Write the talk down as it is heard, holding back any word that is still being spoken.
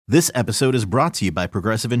This episode is brought to you by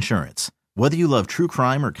Progressive Insurance. Whether you love true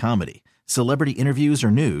crime or comedy, celebrity interviews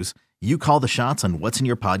or news, you call the shots on what's in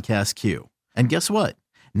your podcast queue. And guess what?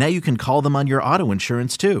 Now you can call them on your auto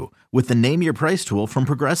insurance too with the Name Your Price tool from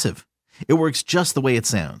Progressive. It works just the way it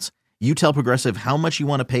sounds. You tell Progressive how much you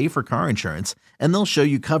want to pay for car insurance, and they'll show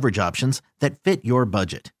you coverage options that fit your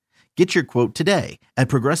budget. Get your quote today at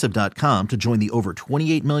Progressive.com to join the over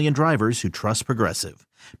 28 million drivers who trust Progressive.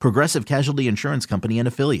 Progressive Casualty Insurance Company and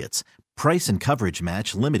Affiliates. Price and coverage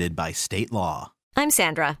match limited by state law. I'm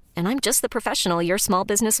Sandra, and I'm just the professional your small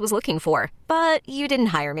business was looking for. But you didn't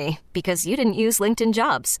hire me because you didn't use LinkedIn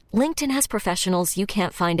Jobs. LinkedIn has professionals you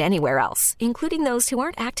can't find anywhere else, including those who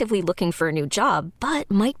aren't actively looking for a new job, but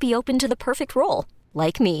might be open to the perfect role,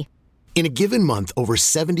 like me. In a given month, over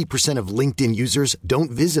 70% of LinkedIn users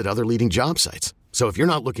don't visit other leading job sites. So if you're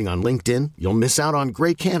not looking on LinkedIn, you'll miss out on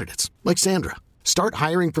great candidates like Sandra. Start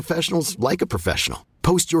hiring professionals like a professional.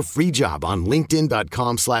 Post your free job on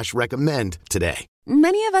linkedin.com/recommend today.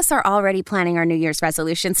 Many of us are already planning our New Year's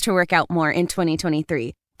resolutions to work out more in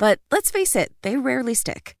 2023. But let's face it, they rarely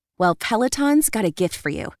stick. Well, Peloton's got a gift for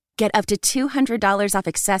you. Get up to $200 off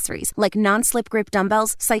accessories like non-slip grip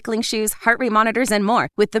dumbbells, cycling shoes, heart rate monitors, and more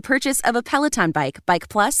with the purchase of a Peloton bike, Bike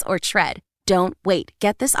Plus, or Tread. Don't wait.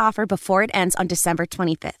 Get this offer before it ends on December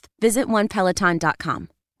 25th. Visit onepeloton.com.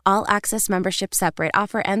 All access membership separate.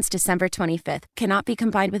 Offer ends December 25th. Cannot be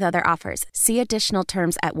combined with other offers. See additional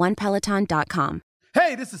terms at onepeloton.com.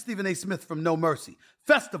 Hey, this is Stephen A. Smith from No Mercy.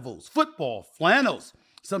 Festivals, football, flannels.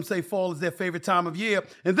 Some say fall is their favorite time of year.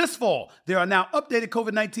 And this fall, there are now updated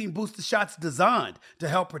COVID-19 booster shots designed to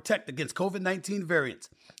help protect against COVID-19 variants.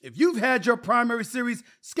 If you've had your primary series,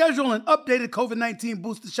 schedule an updated COVID-19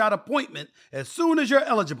 booster shot appointment as soon as you're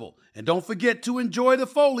eligible. And don't forget to enjoy the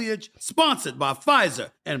foliage, sponsored by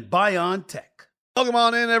Pfizer and BioNTech. Welcome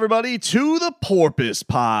on in, everybody, to the Porpoise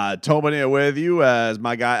Pod. Tobin here with you as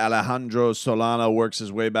my guy Alejandro Solano works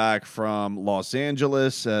his way back from Los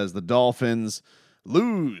Angeles as the Dolphins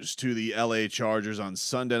lose to the LA Chargers on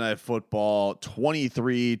Sunday Night Football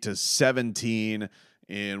 23-17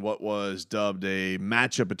 in what was dubbed a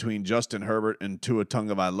matchup between Justin Herbert and Tua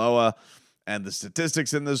Tagovailoa. And the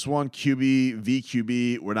statistics in this one, QB v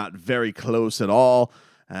QB, were not very close at all.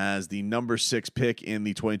 As the number 6 pick in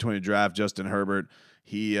the 2020 draft, Justin Herbert,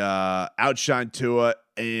 he outshined Tua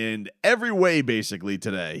in every way basically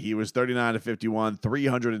today. He was 39-51,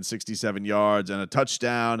 367 yards and a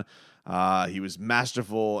touchdown. He was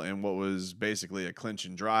masterful in what was basically a clinch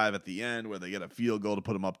and drive at the end where they get a field goal to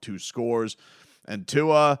put him up 2 scores. And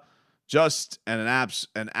Tua, just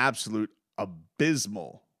an absolute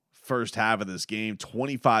abysmal first half of this game.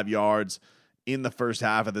 25 yards in the first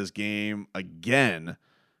half of this game. Again,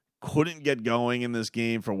 couldn't get going in this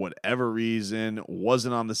game for whatever reason.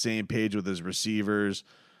 Wasn't on the same page with his receivers.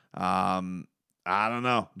 I don't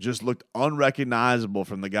know. Just looked unrecognizable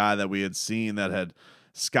from the guy that we had seen that had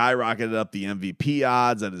skyrocketed up the MVP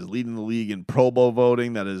odds, that is leading the league in Pro Bowl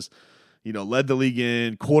voting, that is, led the league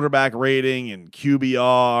in quarterback rating and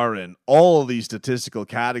QBR and all of these statistical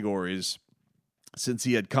categories since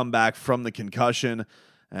he had come back from the concussion.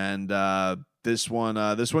 And this one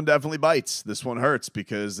definitely bites. This one hurts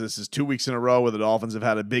because this is 2 weeks in a row where the Dolphins have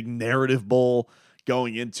had a big narrative bowl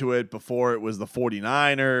going into it. Before it was the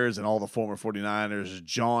 49ers and all the former 49ers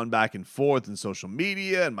jawing back and forth in social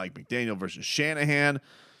media and Mike McDaniel versus Shanahan.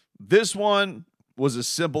 This one was as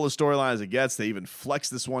simple a storyline as it gets. They even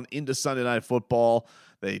flexed this one into Sunday Night Football.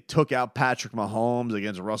 They took out Patrick Mahomes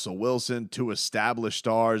against Russell Wilson, 2 established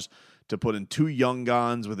stars, to put in 2 young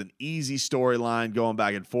guns with an easy storyline going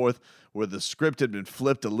back and forth where the script had been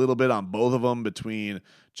flipped a little bit on both of them between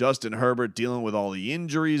Justin Herbert dealing with all the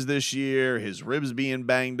injuries this year, his ribs being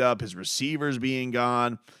banged up, his receivers being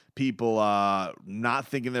gone, people not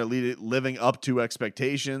thinking they're living up to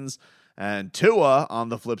expectations. And Tua, on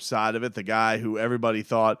the flip side of it, the guy who everybody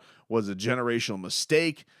thought was a generational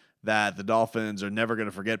mistake, that the Dolphins are never going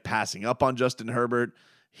to forget passing up on Justin Herbert.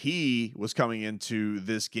 He was coming into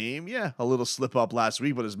this game, a little slip up last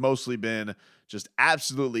week, but has mostly been just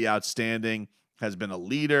absolutely outstanding, has been a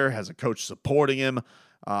leader, has a coach supporting him,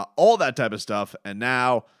 all that type of stuff. And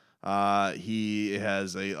now he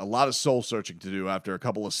has a lot of soul searching to do after a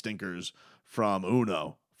couple of stinkers from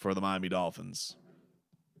Uno for the Miami Dolphins.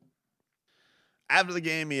 After the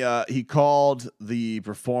game, he called the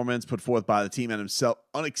performance put forth by the team and himself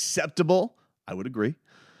unacceptable. I would agree.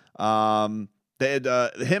 They had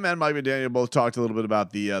him and Mike McDaniel both talked a little bit about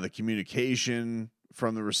the communication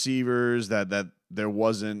from the receivers, that there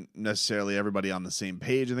wasn't necessarily everybody on the same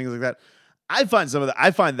page and things like that. I find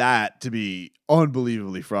that to be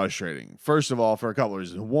unbelievably frustrating. First of all, for a couple of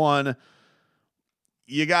reasons. One,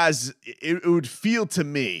 you guys, it would feel to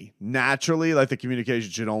me naturally like the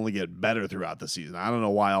communication should only get better throughout the season. I don't know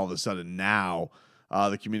why all of a sudden now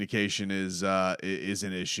the communication is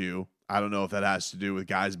an issue. I don't know if that has to do with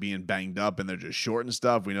guys being banged up and they're just short and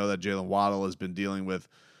stuff. We know that Jalen Waddle has been dealing with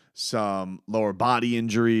some lower body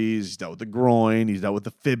injuries. He's dealt with the groin. He's dealt with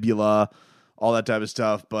the fibula, all that type of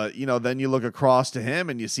stuff. But, then you look across to him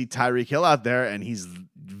and you see Tyreek Hill out there, and he's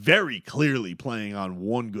very clearly playing on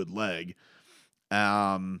one good leg.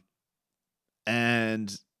 And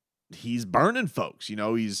he's burning folks.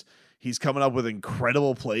 He's coming up with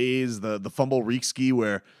incredible plays. The fumble Reekski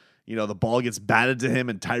where, the ball gets batted to him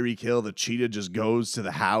and Tyreek Hill, the cheetah, just goes to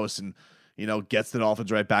the house and, gets the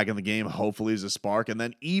Dolphins right back in the game, hopefully as a spark. And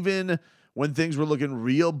then even when things were looking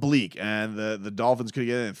real bleak and the Dolphins could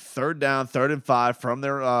get in 3rd down, 3rd and 5 from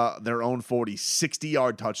their own 40,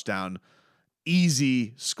 60-yard touchdown,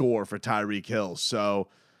 easy score for Tyreek Hill. So,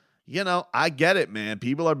 I get it, man.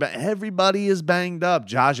 Everybody is banged up.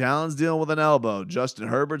 Josh Allen's dealing with an elbow. Justin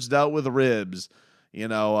Herbert's dealt with ribs. The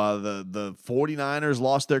 49ers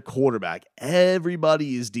lost their quarterback.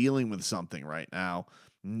 Everybody is dealing with something right now.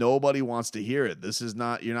 Nobody wants to hear it.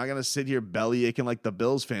 You're not going to sit here belly aching like the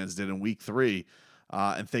Bills fans did in week 3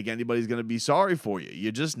 and think anybody's going to be sorry for you.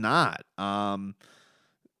 You're just not.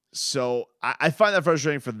 So I find that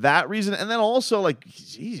frustrating for that reason. And then also,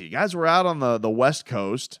 geez, you guys were out on the West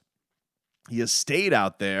Coast. You stayed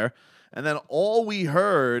out there. And then all we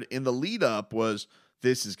heard in the lead up was,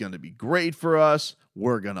 this is going to be great for us.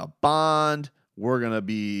 We're going to bond. We're going to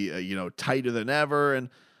be, tighter than ever. And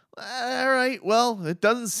all right, well, it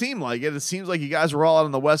doesn't seem like it. It seems like you guys were all out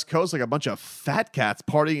on the West Coast like a bunch of fat cats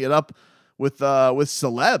partying it up with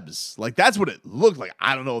celebs. Like, that's what it looked like.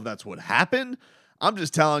 I don't know if that's what happened. I'm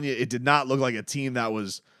just telling you, it did not look like a team that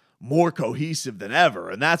was more cohesive than ever.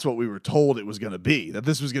 And that's what we were told it was going to be, that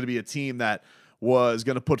this was going to be a team that was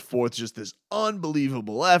going to put forth just this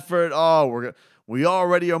unbelievable effort. Oh, we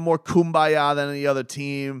already are more kumbaya than any other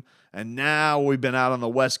team. And now we've been out on the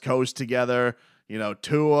West Coast together.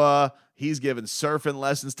 Tua, he's giving surfing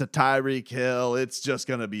lessons to Tyreek Hill. It's just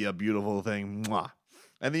going to be a beautiful thing. Mwah.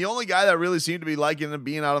 And the only guy that really seemed to be liking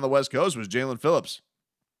being out on the West Coast was Jalen Phillips,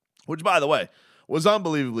 which, by the way, was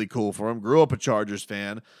unbelievably cool for him. Grew up a Chargers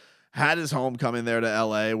fan. Had his homecoming there to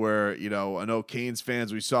L.A. where, I know Canes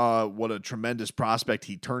fans, we saw what a tremendous prospect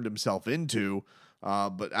he turned himself into.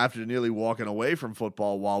 But after nearly walking away from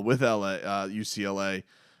football while with UCLA,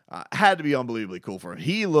 had to be unbelievably cool for him.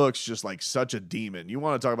 He looks just like such a demon. You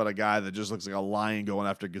want to talk about a guy that just looks like a lion going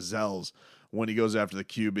after gazelles when he goes after the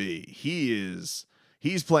QB. He's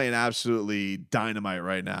playing absolutely dynamite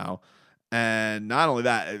right now. And not only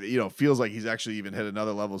that, feels like he's actually even hit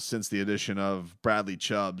another level since the addition of Bradley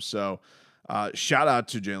Chubb. So shout out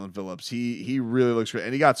to Jalen Phillips. He really looks great.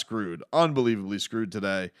 And he got screwed, unbelievably screwed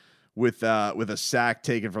today with a sack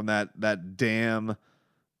taken from that damn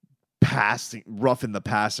passing, roughing the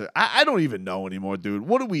passer. I don't even know anymore, dude.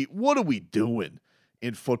 What are we doing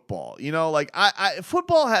in football?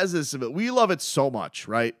 Football has this, we love it so much,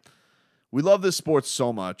 right? We love this sport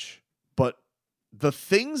so much, but the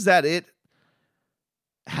things that it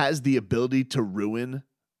has the ability to ruin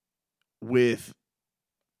with,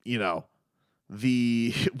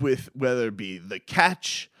 with whether it be the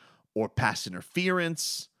catch or pass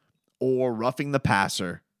interference or roughing the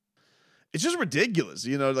passer, it's just ridiculous.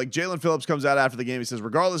 Jalen Phillips comes out after the game. He says,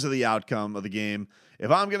 regardless of the outcome of the game,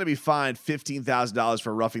 if I'm going to be fined $15,000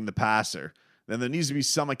 for roughing the passer, then there needs to be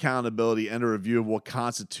some accountability and a review of what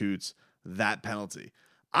constitutes that penalty.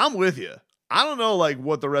 I'm with you. I don't know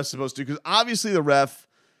what the ref's supposed to do, because obviously the ref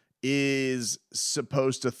is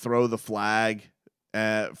supposed to throw the flag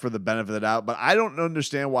for the benefit of the doubt, but I don't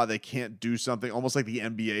understand why they can't do something almost like the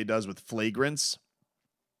NBA does with flagrants.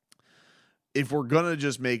 If we're gonna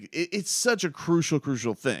just make it's such a crucial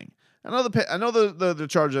thing. I know the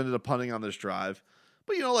Chargers ended up punting on this drive,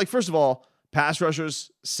 but first of all, pass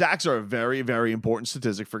rushers, sacks are a very, very important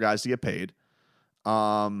statistic for guys to get paid.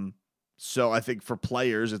 So I think for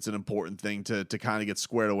players, it's an important thing to kind of get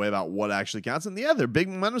squared away about what actually counts. And they're big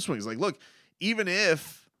momentum swings. Look, even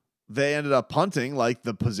if they ended up punting,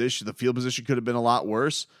 the field position could have been a lot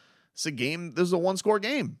worse. It's a game. This is a one-score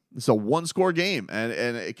game. It's a one-score game, and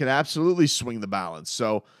it can absolutely swing the balance.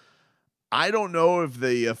 So I don't know if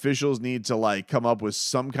the officials need to come up with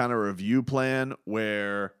some kind of review plan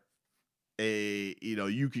where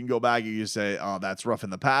you can go back and you say, oh, that's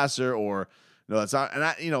roughing the passer, or no, that's not.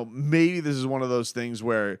 And maybe this is one of those things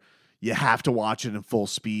where you have to watch it in full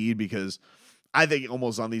speed, because I think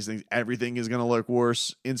almost on these things, everything is going to look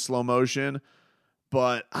worse in slow motion.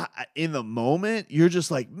 But in the moment, you're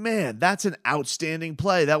just like, man, that's an outstanding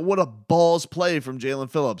play. What a balls play from Jaelan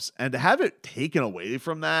Phillips. And to have it taken away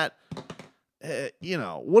from that,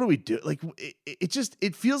 what do we do? Like,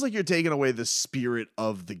 it feels like you're taking away the spirit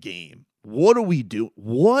of the game. What do we do?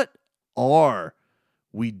 What are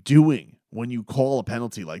we doing when you call a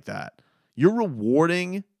penalty like that? You're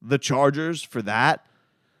rewarding the Chargers for that.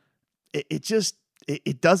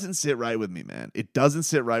 It doesn't sit right with me, man. It doesn't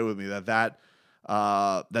sit right with me that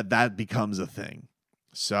becomes a thing.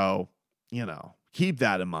 So, keep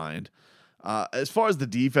that in mind. As far as the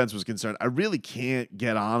defense was concerned, I really can't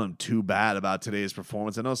get on them too bad about today's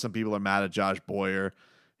performance. I know some people are mad at Josh Boyer.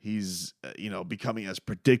 He's, becoming as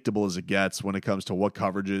predictable as it gets when it comes to what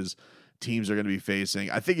coverages teams are going to be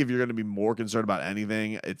facing. I think if you're going to be more concerned about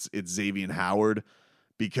anything, it's Xavier Howard,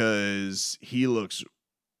 because he looks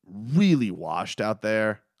really washed out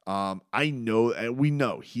there. I know, and we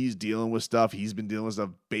know he's dealing with stuff. He's been dealing with stuff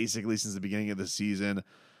basically since the beginning of the season.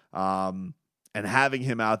 And having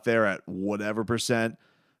him out there at whatever percent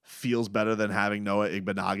feels better than having Noah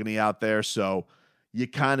Igbenogany out there. So you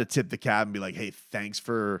kind of tip the cap and be like, hey, thanks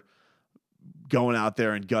for going out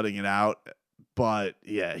there and gutting it out. But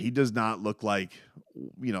yeah, he does not look like,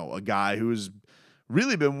 a guy who's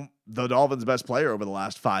really been the Dolphins' best player over the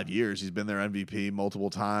last 5 years. He's been their MVP multiple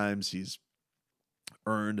times. He's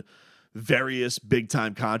earned various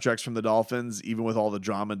big-time contracts from the Dolphins, even with all the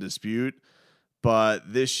drama and dispute.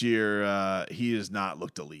 But this year, he has not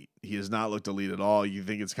looked elite. He has not looked elite at all. You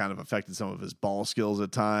think it's kind of affected some of his ball skills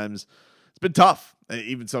at times. It's been tough.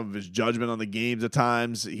 Even some of his judgment on the games at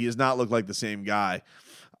times. He has not looked like the same guy.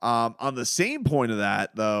 On the same point of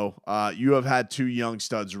that, though, you have had two young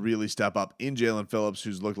studs really step up in Jaelan Phillips,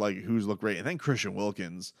 who's looked great, and then Christian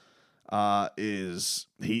Wilkins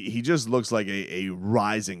he just looks like a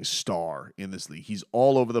rising star in this league. He's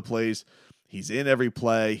all over the place. He's in every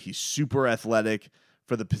play. He's super athletic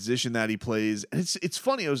for the position that he plays. And it's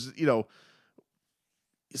funny. I was,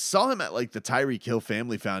 saw him at like the Tyreek Hill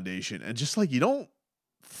Family Foundation, and just like, you don't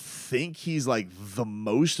think he's like the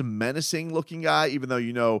most menacing looking guy, even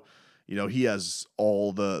though, he has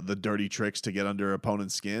all the dirty tricks to get under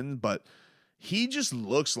opponent's skin, but he just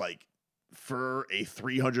looks like, for a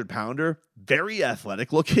 300-pounder, very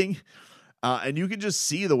athletic looking. And you can just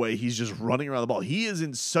see the way he's just running around the ball. He is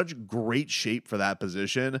in such great shape for that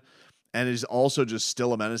position, and is also just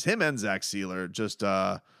still a menace. Him and Zach Sealer, just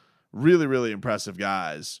really, really impressive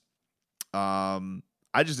guys. I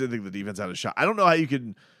just didn't think the defense had a shot. I don't know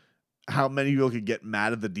how many people could get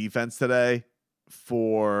mad at the defense today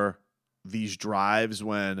for these drives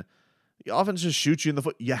when the offense just shoots you in the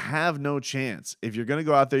foot. You have no chance. If you're going to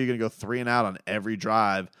go out there, you're going to go 3 and out on every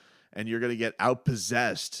drive, and you're going to get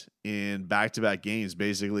outpossessed in back-to-back games,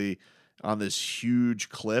 basically on this huge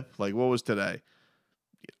clip. Like, what was today?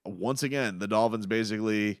 Once again, the Dolphins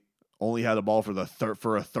basically only had the ball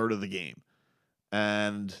for a third of the game,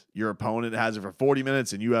 and your opponent has it for 40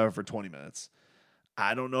 minutes, and you have it for 20 minutes.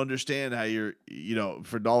 I don't understand how you're,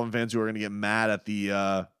 for Dolphin fans who are going to get mad at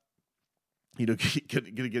the, going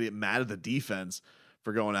to get mad at the defense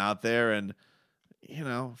for going out there. And,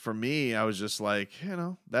 for me, I was just like,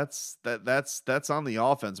 that's on the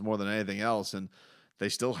offense more than anything else. And they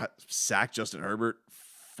still sacked Justin Herbert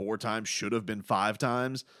 4 times, should have been 5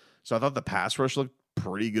 times. So I thought the pass rush looked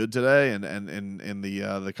pretty good today, and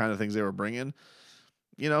the kind of things they were bringing.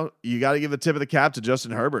 You got to give the tip of the cap to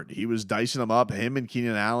Justin Herbert. He was dicing them up. Him and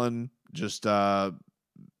Keenan Allen, just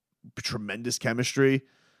tremendous chemistry.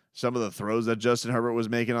 Some of the throws that Justin Herbert was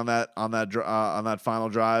making on that final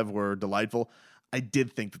drive were delightful. I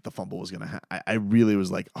did think that the fumble was going to happen. I really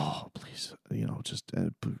was like, oh, please,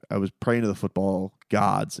 I was praying to the football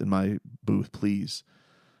gods in my booth, please.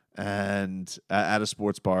 And at a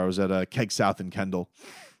sports bar, I was at a Keg South in Kendall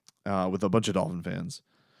with a bunch of Dolphin fans.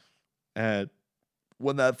 And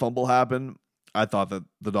when that fumble happened, I thought the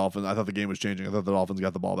game was changing. I thought the Dolphins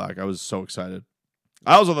got the ball back. I was so excited.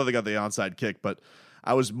 I also thought they got the onside kick, but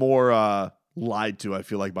I was more lied to, I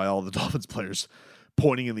feel like, by all the Dolphins players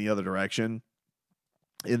pointing in the other direction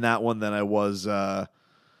in that one than I was with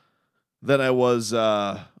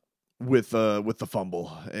the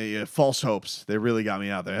fumble. False hopes. They really got me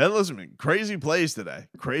out there. Hey, listen, crazy plays today.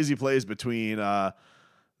 Crazy plays between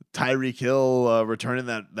Tyreek Hill returning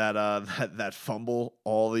that fumble,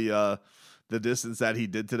 all the distance that he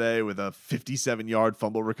did today with a 57-yard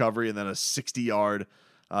fumble recovery and then a 60-yard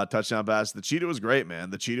touchdown pass. The Cheetah was great,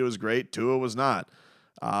 man. The Cheetah was great. Tua was not.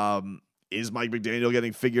 Is Mike McDaniel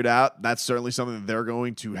getting figured out? That's certainly something that they're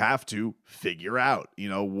going to have to figure out.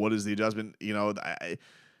 What is the adjustment?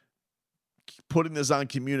 Putting this on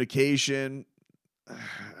communication.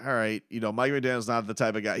 all right, Mike McDaniel's not the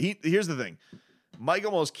type of guy. Here's the thing. Mike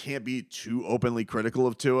almost can't be too openly critical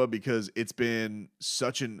of Tua because it's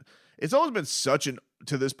always been such an,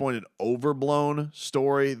 to this point, an overblown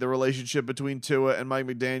story, the relationship between Tua and Mike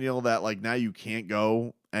McDaniel, that like now you can't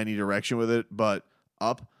go any direction with it but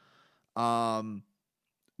up.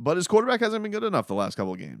 But his quarterback hasn't been good enough the last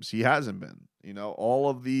couple of games. He hasn't been,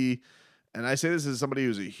 and I say this as somebody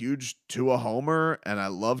who's a huge Tua homer, and I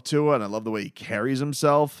love Tua, and I love the way he carries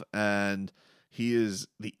himself, and he is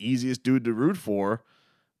the easiest dude to root for.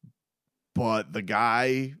 But the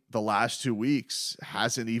guy, the last 2 weeks,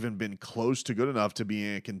 hasn't even been close to good enough to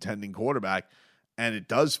being a contending quarterback, and it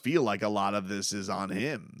does feel like a lot of this is on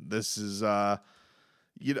him. This is, I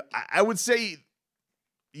would say,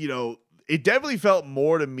 it definitely felt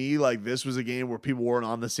more to me like this was a game where people weren't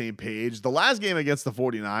on the same page. The last game against the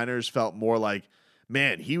 49ers felt more like,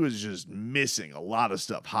 man, he was just missing a lot of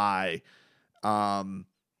stuff high.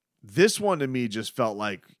 This one to me just felt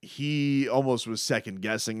like he almost was second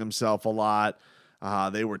guessing himself a lot.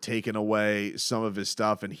 They were taking away some of his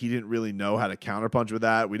stuff, and he didn't really know how to counterpunch with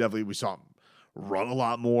that. We saw him run a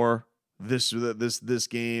lot more this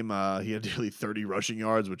game. He had nearly 30 rushing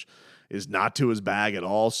yards, which is not to his bag at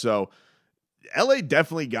all. So LA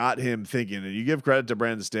definitely got him thinking, and you give credit to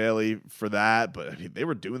Brandon Staley for that, but I mean, they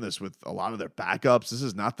were doing this with a lot of their backups. This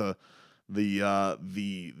is not the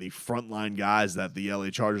frontline guys that the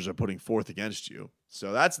LA Chargers are putting forth against you.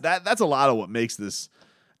 So that's a lot of what makes this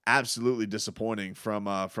absolutely disappointing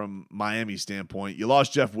from Miami's standpoint. You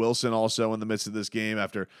lost Jeff Wilson also in the midst of this game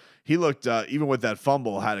after he looked, even with that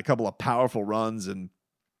fumble, had a couple of powerful runs, and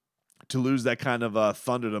to lose that kind of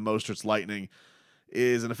thunder to Mostert's lightning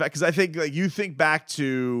is an effect. Because I think you think back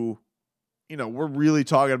to, we're really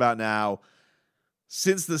talking about now,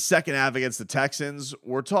 since the second half against the Texans,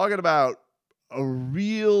 we're talking about a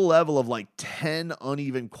real level of like 10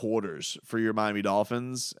 uneven quarters for your Miami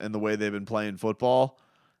Dolphins and the way they've been playing football.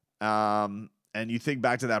 And you think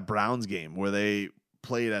back to that Browns game where they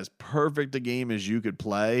played as perfect a game as you could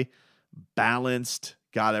play, balanced,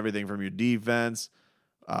 got everything from your defense.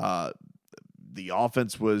 The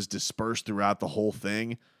offense was dispersed throughout the whole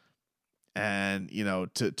thing. And,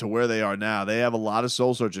 to where they are now, they have a lot of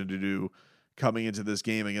soul searching to do coming into this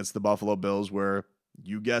game against the Buffalo Bills, where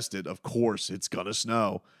you guessed it, of course, it's going to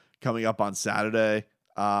snow coming up on Saturday.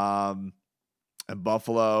 And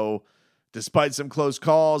Buffalo, despite some close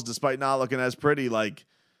calls, despite not looking as pretty, like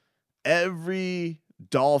every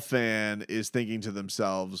Dolphin is thinking to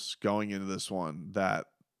themselves going into this one that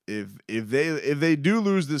if they do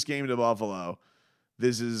lose this game to Buffalo,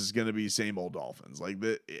 this is going to be same old Dolphins. Like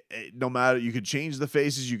no matter, you could change the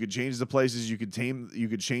faces, you could change the places, you could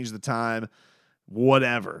change the time,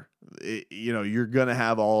 whatever. You're going to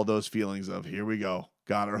have all those feelings of, here we go,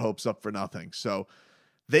 got our hopes up for nothing. So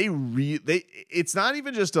it's not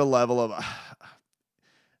even just a level of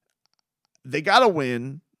they got to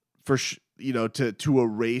win for to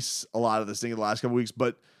erase a lot of this thing in the last couple weeks,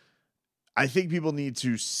 but I think people need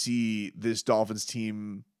to see this Dolphins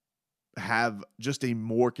team have just a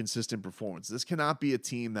more consistent performance. This cannot be a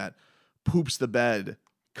team that poops the bed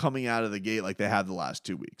coming out of the gate like they had the last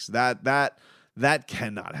 2 weeks. That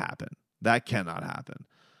cannot happen. That cannot happen.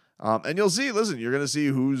 And you'll see, listen, you're going to see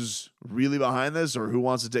who's really behind this or who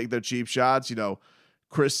wants to take their cheap shots.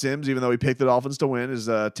 Chris Sims, even though he picked the Dolphins to win, is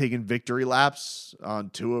taking victory laps on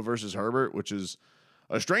Tua versus Herbert, which is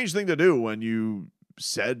a strange thing to do when you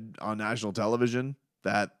said on national television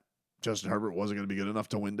that Justin Herbert wasn't going to be good enough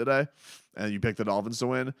to win today, and you picked the Dolphins to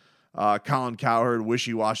win. Colin Cowherd,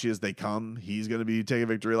 wishy-washy as they come, he's going to be taking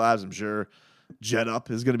victory laps. I'm sure Jet Up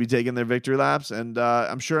is going to be taking their victory laps, and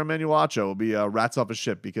I'm sure Emmanuel Acho will be rats off a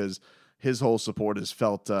ship because his whole support has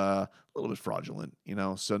felt a little bit fraudulent,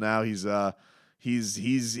 So now he's got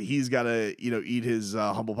to eat his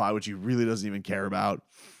humble pie, which he really doesn't even care about.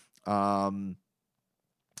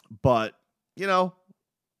 But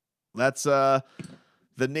that's the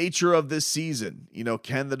nature of this season.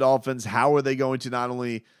 Can the Dolphins, how are they going to not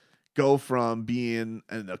only go from being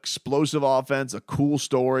an explosive offense, a cool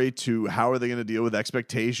story, to how are they going to deal with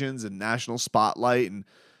expectations and national spotlight and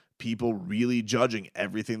people really judging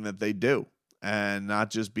everything that they do and not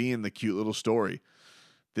just being the cute little story?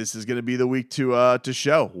 This is going to be the week to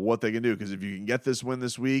show what they can do, because if you can get this win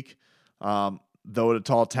this week, though at a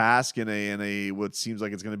tall task in a what seems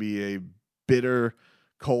like it's going to be a bitter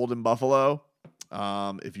cold in Buffalo,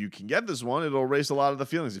 if you can get this one, it'll erase a lot of the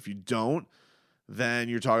feelings. If you don't, then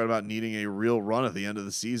you're talking about needing a real run at the end of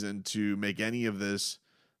the season to make any of this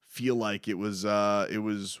feel like it was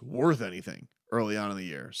worth anything early on in the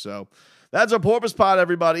year. So that's our Porpoise Pod,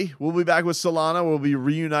 everybody. We'll be back with Solana. We'll be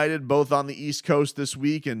reunited both on the East Coast this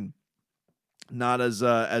week and not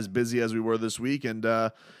as busy as we were this week. And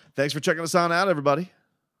thanks for checking us out, everybody.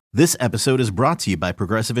 This episode is brought to you by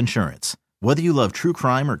Progressive Insurance. Whether you love true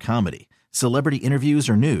crime or comedy, celebrity interviews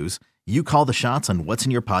or news, you call the shots on what's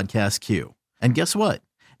in your podcast queue. And guess what?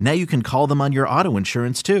 Now you can call them on your auto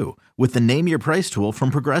insurance too with the Name Your Price tool from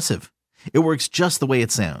Progressive. It works just the way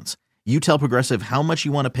it sounds. You tell Progressive how much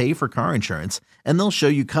you want to pay for car insurance, and they'll show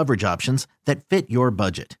you coverage options that fit your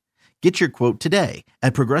budget. Get your quote today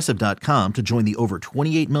at Progressive.com to join the over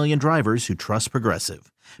 28 million drivers who trust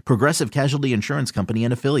Progressive. Progressive Casualty Insurance Company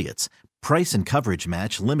and Affiliates. Price and coverage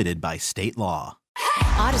match limited by state law.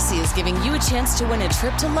 Odyssey is giving you a chance to win a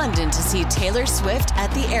trip to London to see Taylor Swift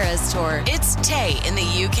at the Eras Tour. It's Tay in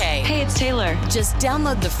the UK. Hey, it's Taylor. Just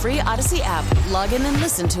download the free Odyssey app, log in and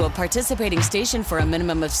listen to a participating station for a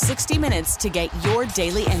minimum of 60 minutes to get your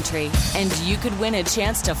daily entry. And you could win a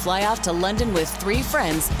chance to fly off to London with 3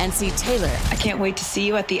 friends and see Taylor. I can't wait to see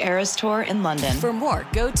you at the Eras Tour in London. For more,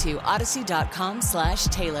 go to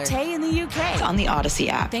odyssey.com/Taylor. Tay in the UK. It's on the Odyssey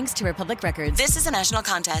app. Thanks to Republic Records. This is a national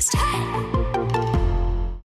contest.